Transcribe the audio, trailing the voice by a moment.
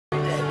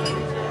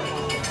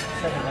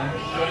just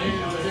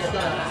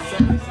gonna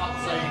set this up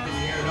so you can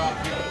hear it up.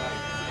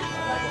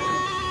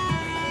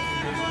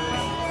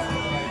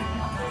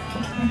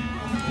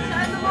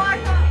 Turn the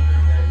mic up.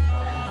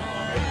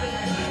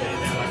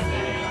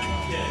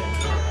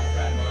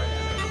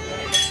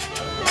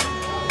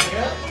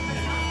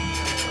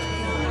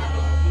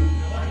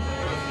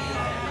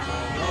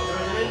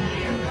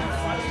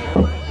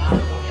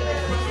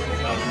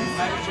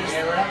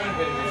 Yeah, we're having a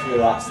bit of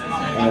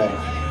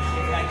issue.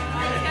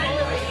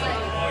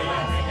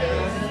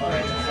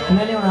 Can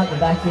anyone at the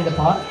back hear the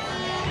pot?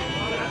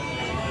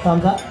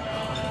 Thumbs up?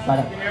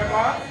 Right. Can you hear it,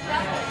 Mark?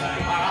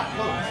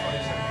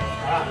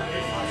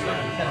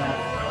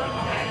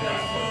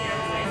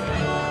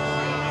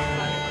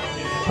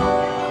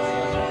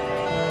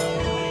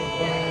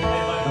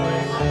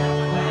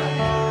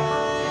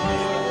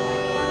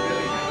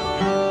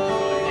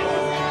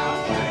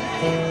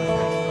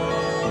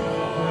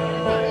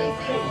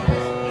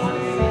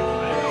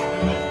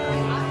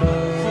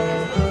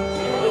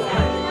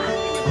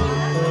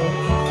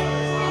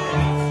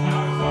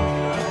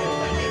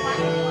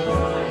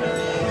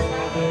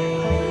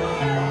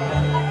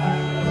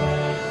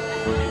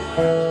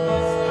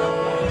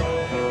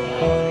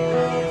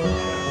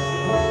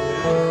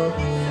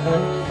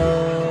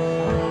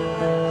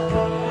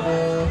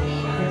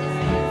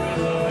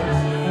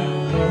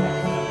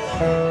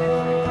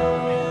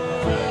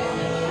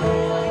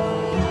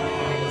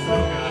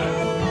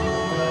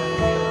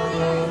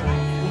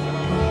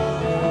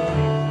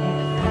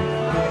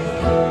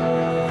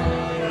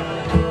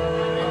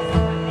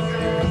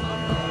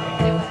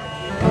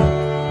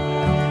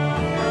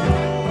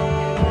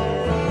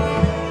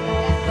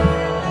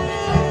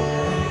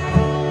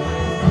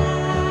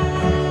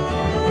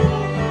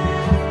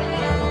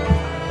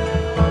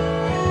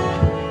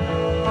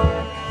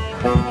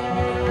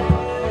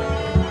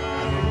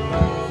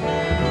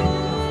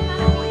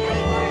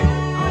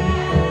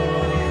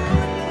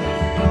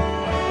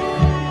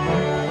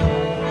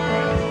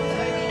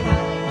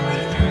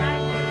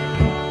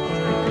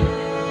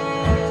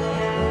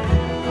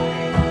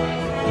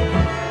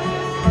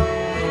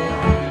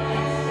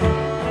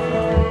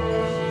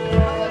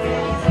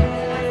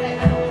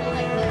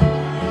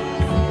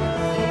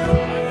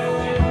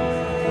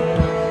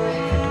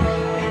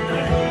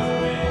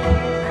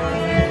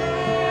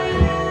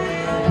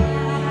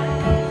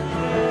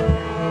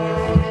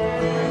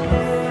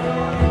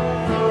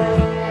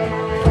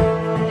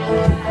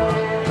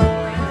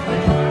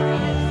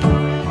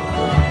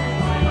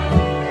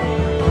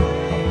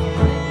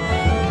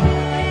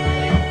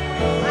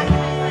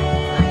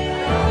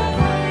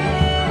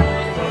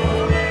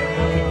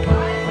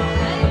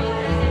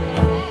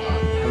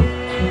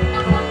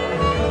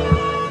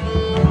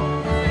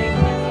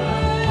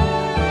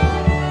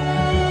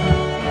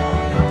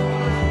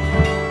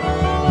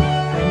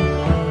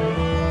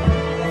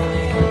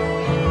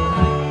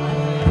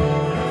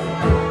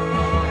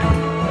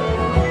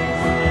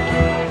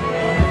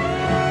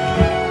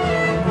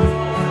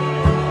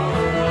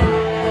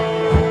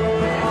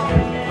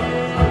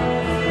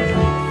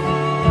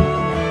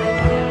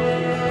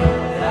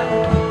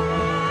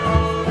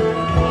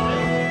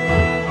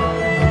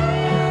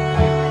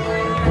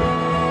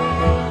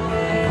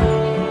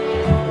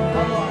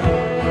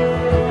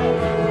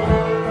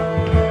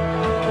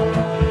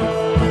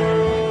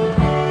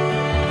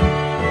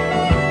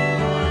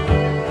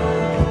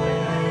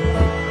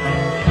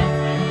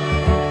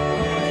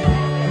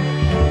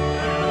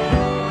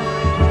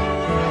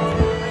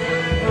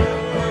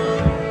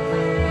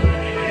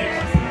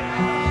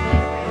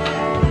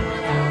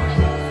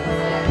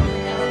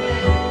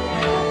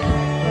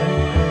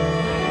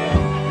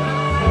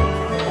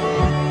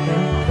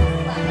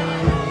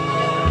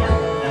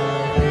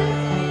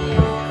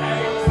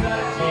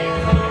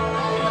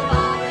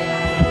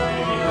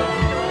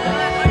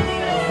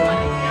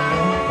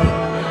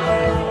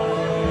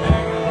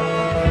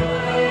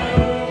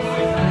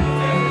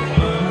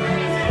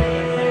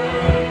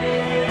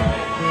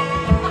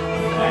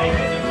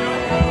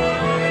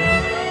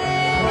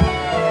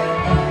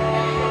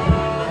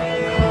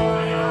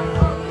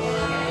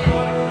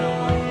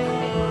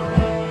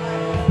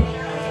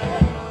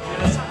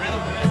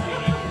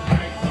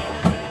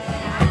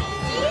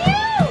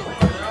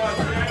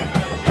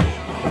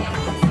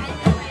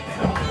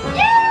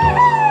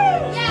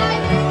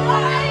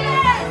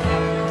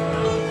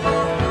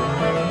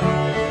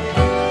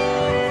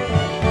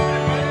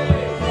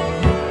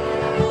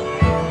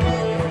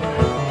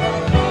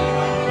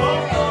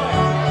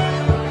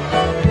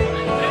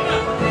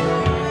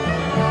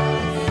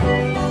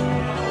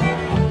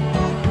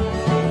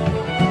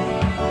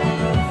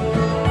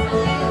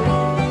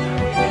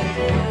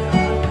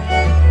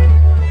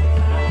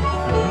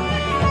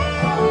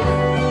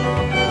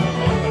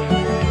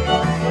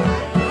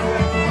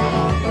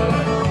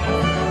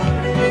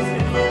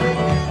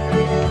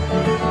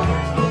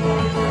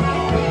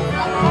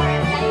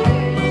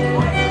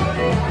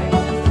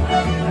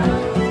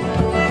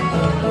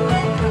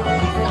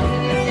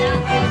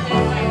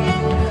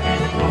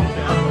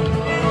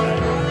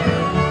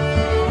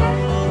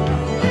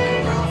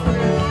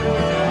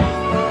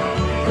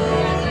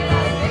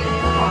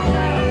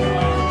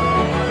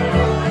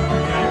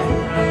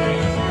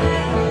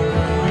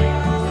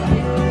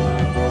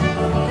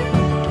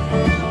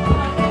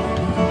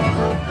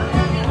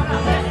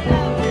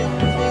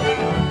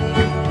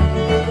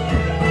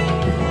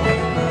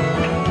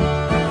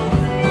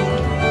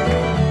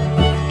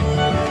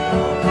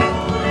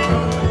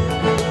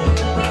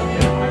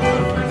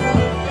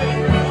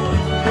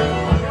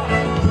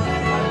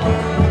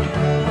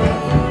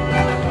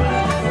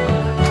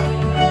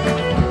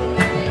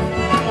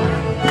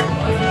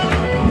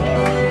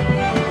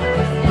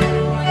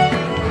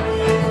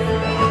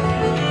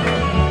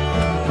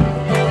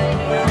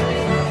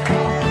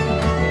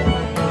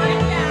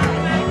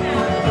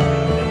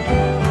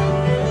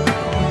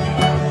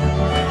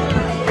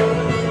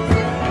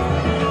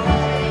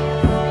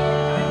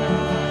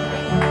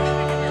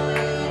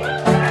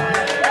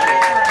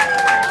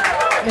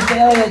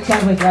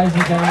 round, please, ladies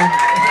and gentlemen.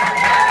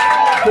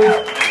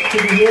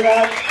 Can you hear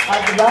that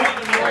at the back?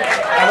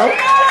 Hello?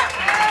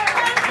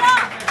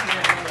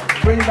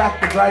 Bring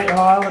back the Great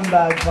Highland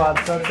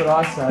bagpipes, that's what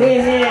I say.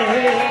 Here, here,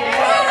 here, here.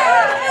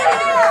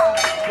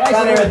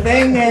 Got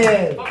everything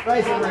here.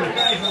 Raise the roof.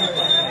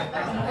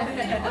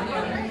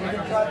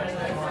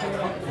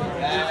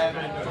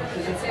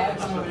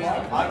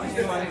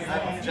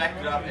 I've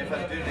jacked it up. If I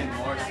do it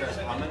anymore, it starts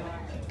humming.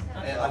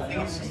 I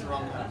think it's just the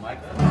wrong kind of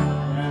microphone.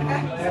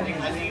 I think you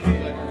need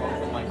like a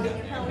vocal mic down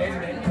here.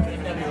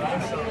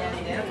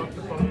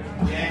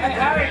 Hey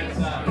Harry,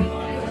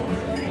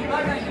 you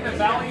like that In the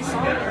Valley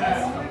song?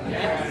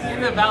 In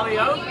the Valley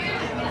Oak?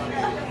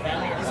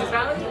 Is it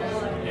Valley?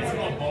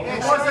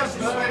 What's up,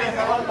 sweaty?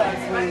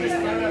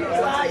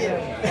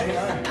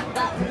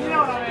 You know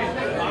what I mean?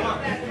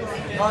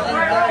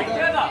 Right,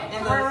 together.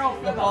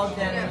 The ball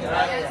down in the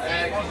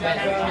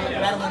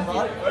rattling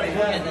ball.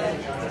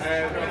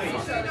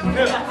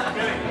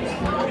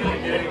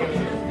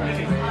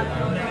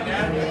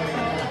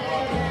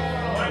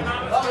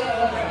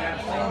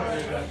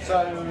 So,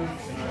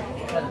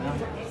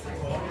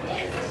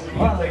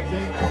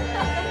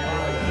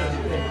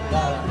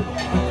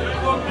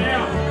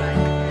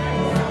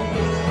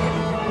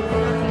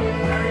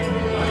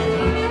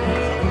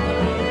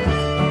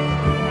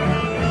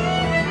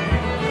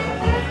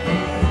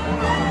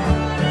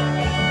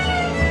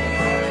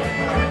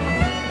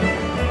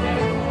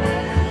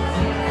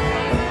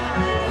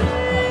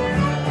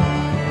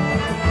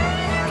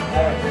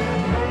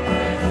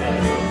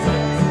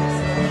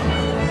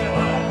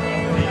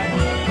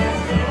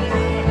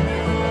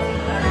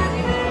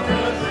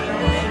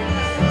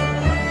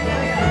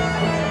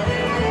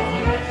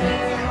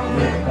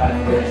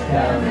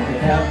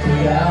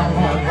 down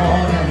one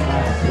morning,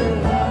 I still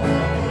lie.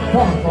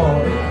 Come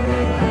forward,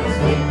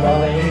 sweet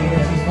Polly,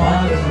 and she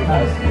smiles as she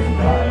passes me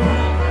by.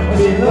 Well,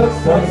 she looks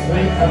so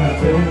sweet from the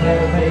two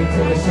little feet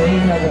to the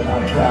sheen of the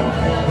night brown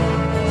hair.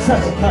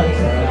 Such a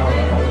country, now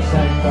the whole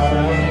shank got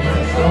on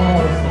the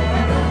shores.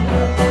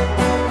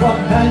 What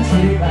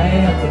country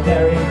bay up to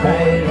Derry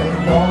Bay, and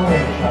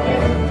Galway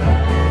covered.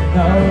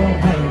 No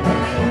pain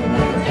comes in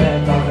like a bed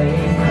Polly,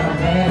 no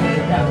man in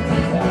the county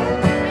town.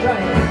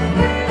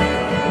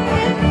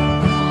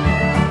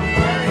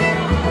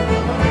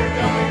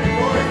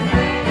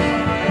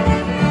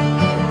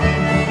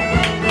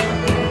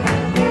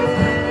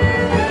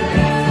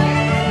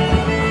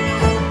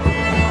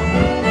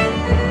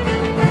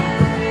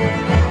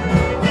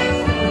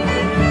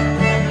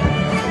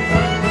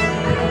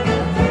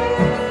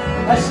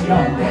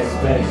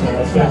 So I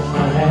scratch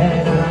my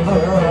head and I'm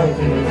alright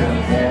feeling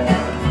there.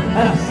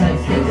 And I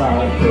sense his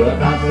eye through a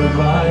matter of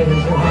light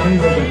as your honey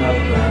with enough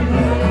brown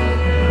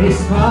hair. He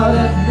smiled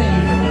at me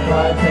from the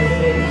bright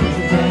face, he's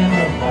a gem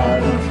of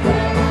heart and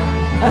strength.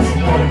 That's the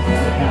point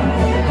that I count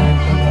on the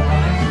hands of the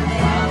heart.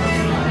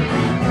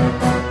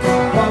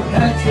 One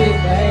country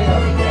made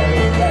of the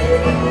very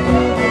day and the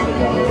world of the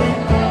golden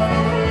heart.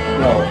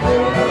 No,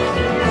 baby, I'm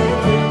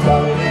still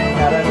going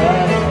at a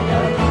night.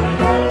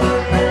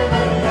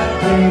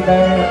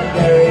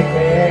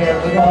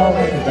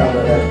 Always a double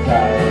of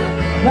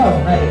time. No,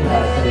 maybe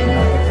I'll see my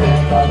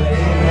friend Bobby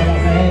and I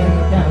made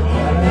the count.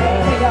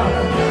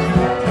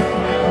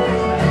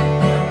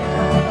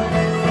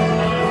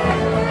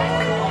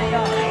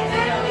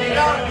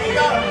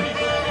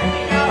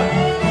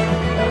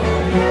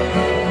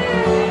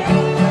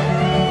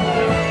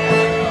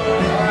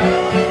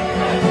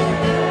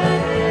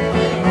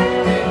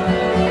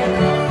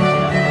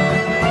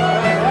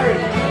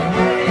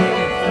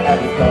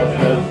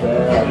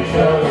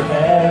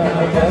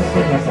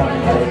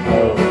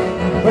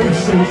 When you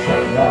see so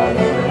right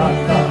over hot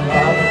from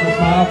love, with a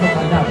smile from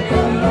my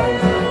napkin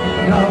nose.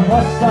 No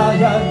what's all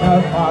you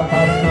know,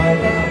 Papa's night,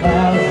 and the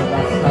bells of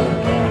that summer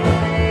day.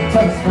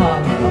 So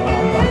smart and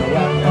love on the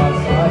young man's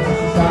side, it's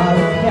the start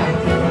of the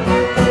county.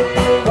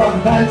 From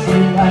Bantry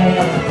Lane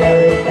up to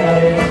Derry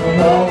Day, and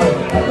we're always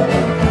together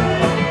in the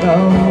town. No,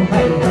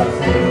 maybe I'll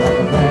see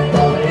like a friend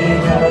Dolly,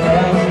 never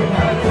else in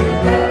county.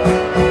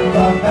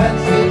 From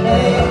Bantry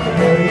Lane up to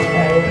Derry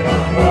Day, and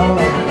we're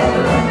always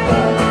together in the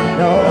town.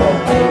 No,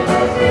 maybe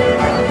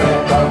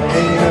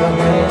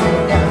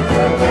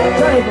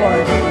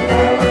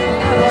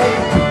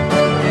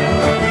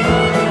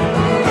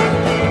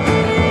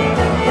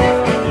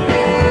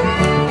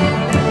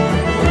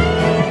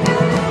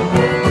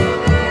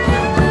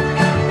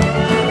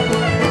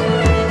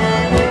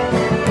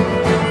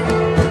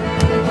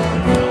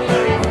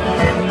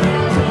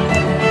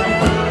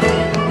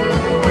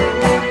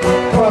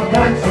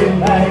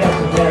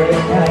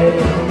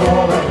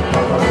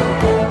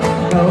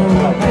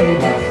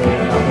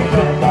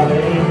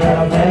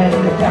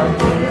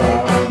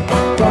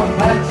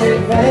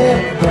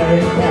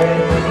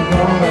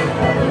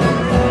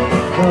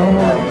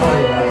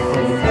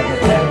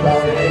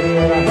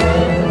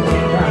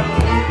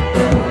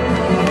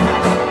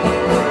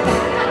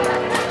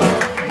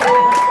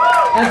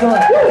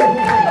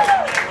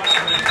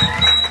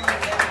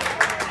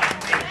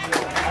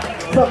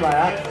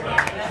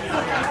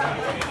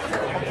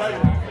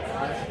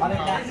I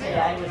think that's the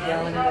day was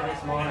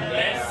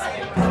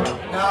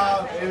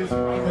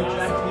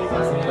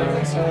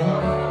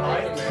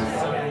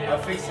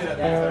fix it at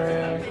the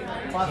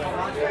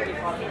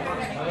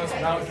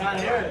No, we can't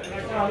hear it.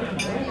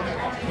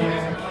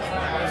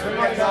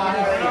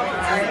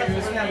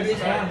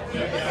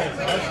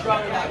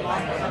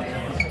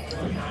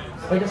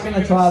 We're just going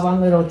to try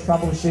one little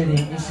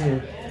troubleshooting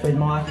issue with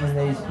Mike in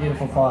these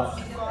beautiful fights.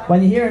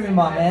 When you hear him in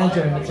my lounge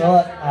room, it's a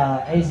lot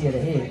easier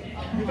to hear.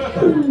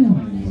 So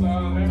when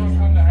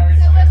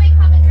we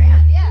coming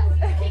round, yeah.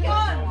 Keep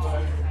on.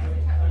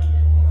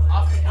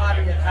 After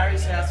party at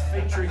Harry's house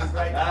featuring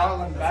great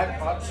Highland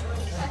bagpipes.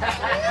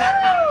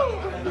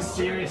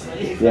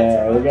 Seriously.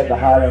 Yeah, we'll get the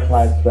harder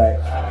place back.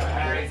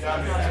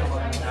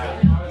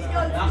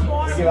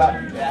 Give up.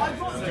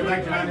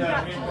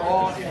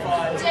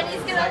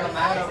 Jenny's gonna.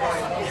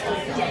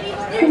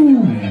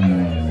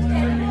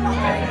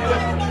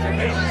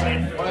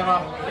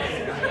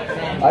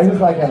 I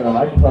just like having a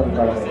microphone in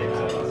front of me.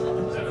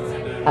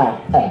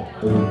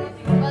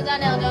 Well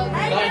done, Eldo.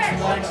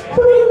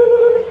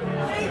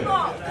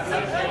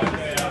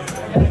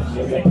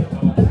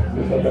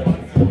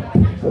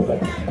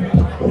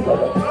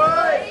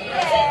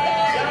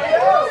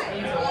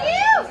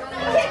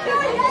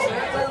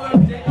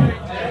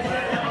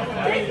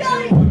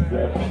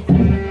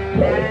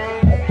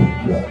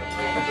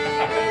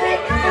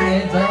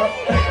 Hands up.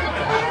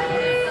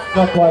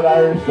 Not quite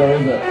Irish though,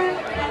 is it?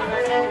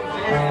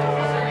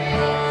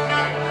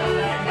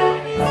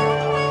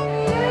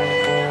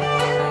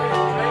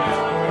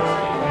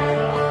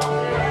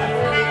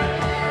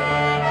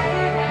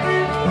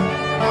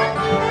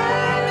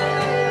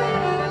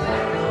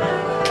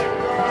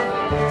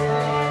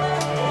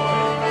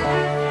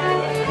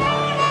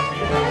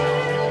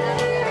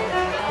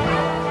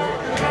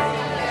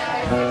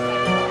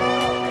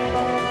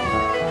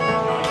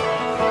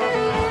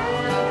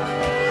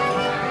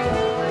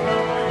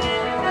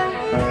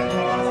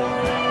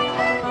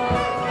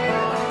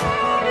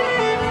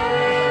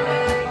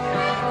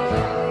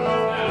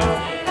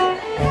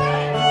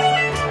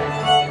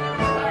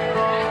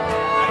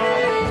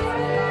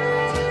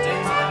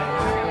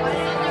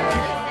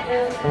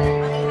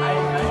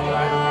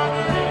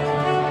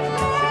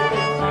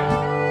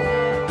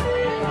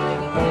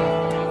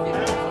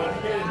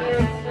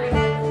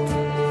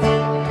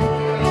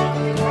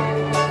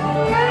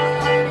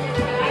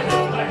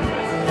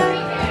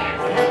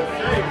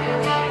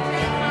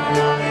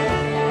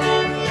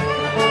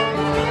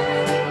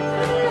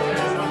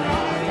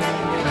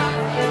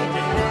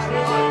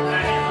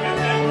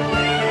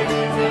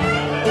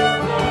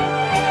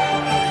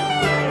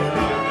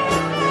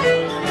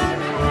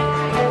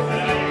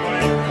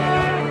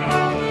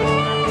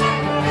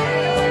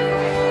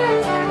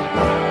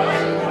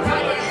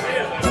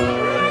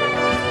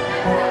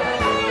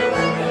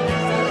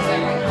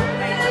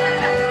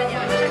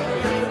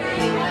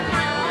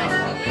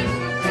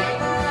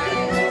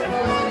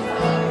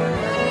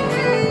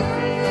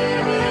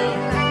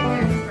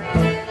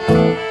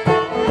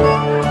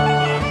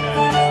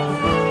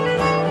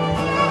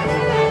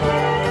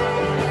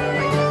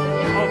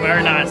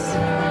 Very nice.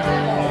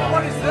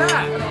 What is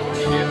that?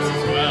 Chips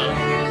as well.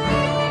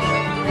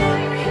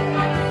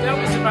 That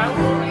was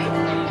available.